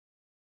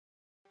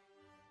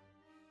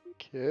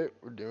Okay,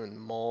 we're doing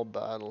Maul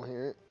battle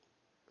here.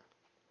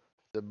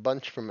 There's a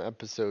bunch from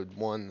episode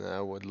 1 that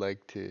I would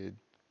like to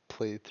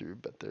play through,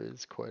 but there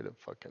is quite a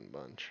fucking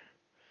bunch.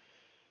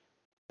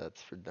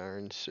 That's for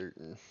darn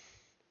certain.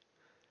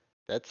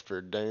 That's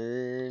for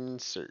darn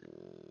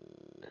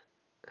certain.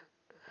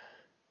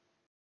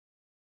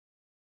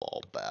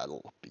 Maul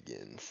battle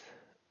begins.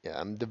 Yeah,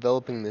 I'm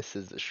developing this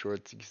as a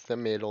shorts because I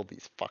made all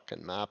these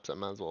fucking maps. I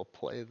might as well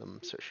play them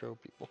to show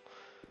people.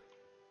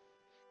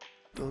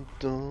 Dun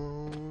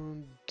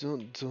dun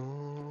dun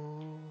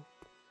dun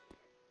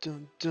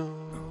dun dun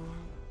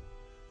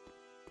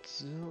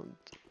dun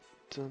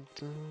dun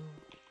dun.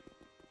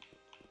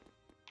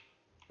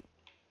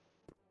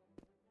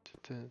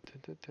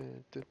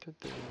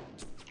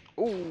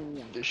 Oh,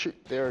 they shoot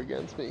there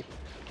against me.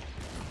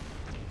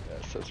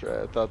 Yes, that's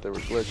right. I thought they were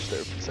glitched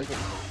there for a second.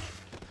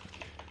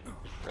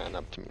 Ran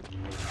up to me.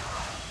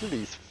 Look at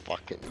these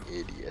fucking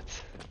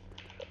idiots.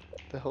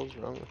 What the hell's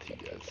wrong with you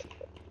guys?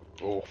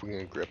 Oh, we're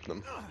gonna grip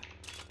them.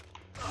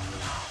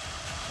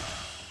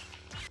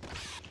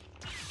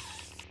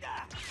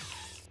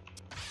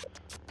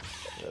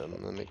 I'm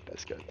gonna make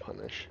this guy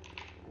punish.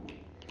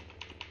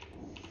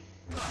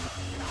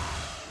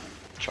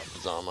 Chop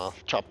his arm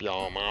off. Chop your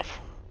arm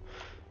off.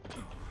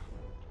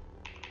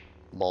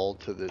 Maul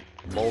to the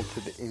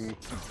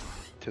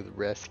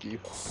rescue.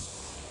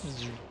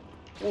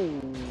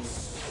 Ooh.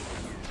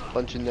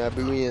 Bunch of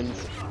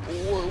Nabooians.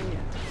 Whoa.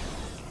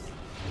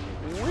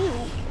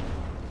 Whoa.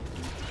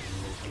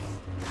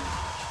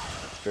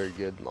 That's very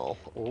good, Maul.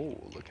 Oh,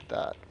 look at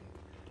that.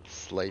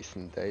 Slice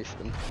and dice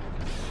them.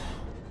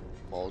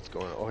 Maul's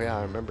going. Oh yeah,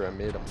 I remember I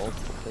made up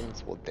multiple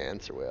things. We'll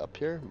dance our way up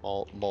here.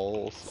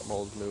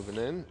 Maul's moving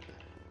in.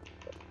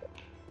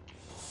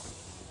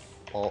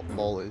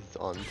 Maul is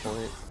on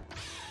point.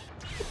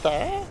 What the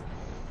hell?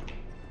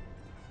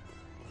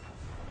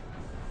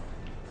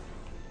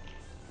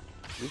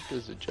 I think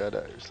there's a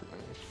Jedi or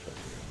something.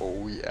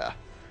 Oh yeah.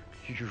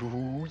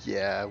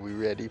 Yeah, we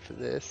ready for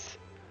this?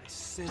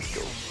 Let's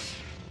go.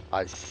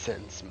 I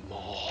sense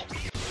Maul.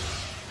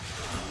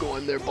 Go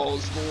in there,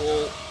 balls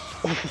full.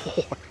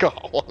 Oh, I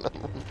got one of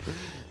them.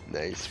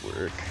 Nice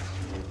work.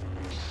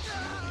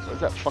 Was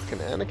that fucking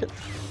Anakin?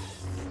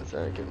 That's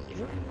Anakin, is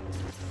it?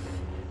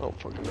 Oh,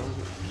 fucking no.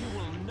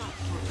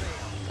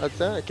 That's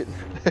Anakin.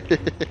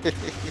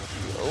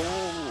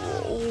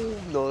 Oh,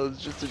 no,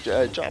 it's just a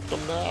Jedi. I chopped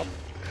him up.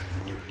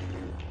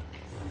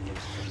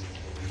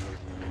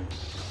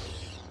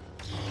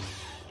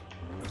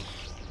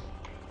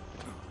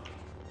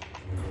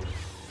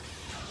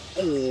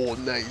 Oh,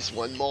 nice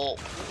one, Maul.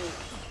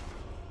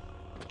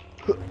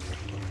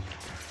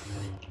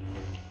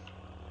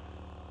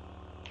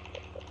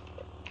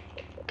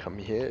 Come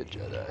here,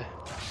 Jedi.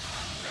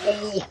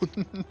 Oh,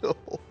 no.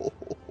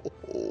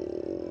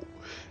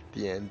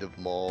 The end of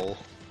Maul.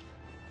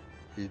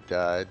 He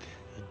died.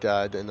 He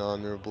died an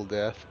honorable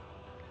death.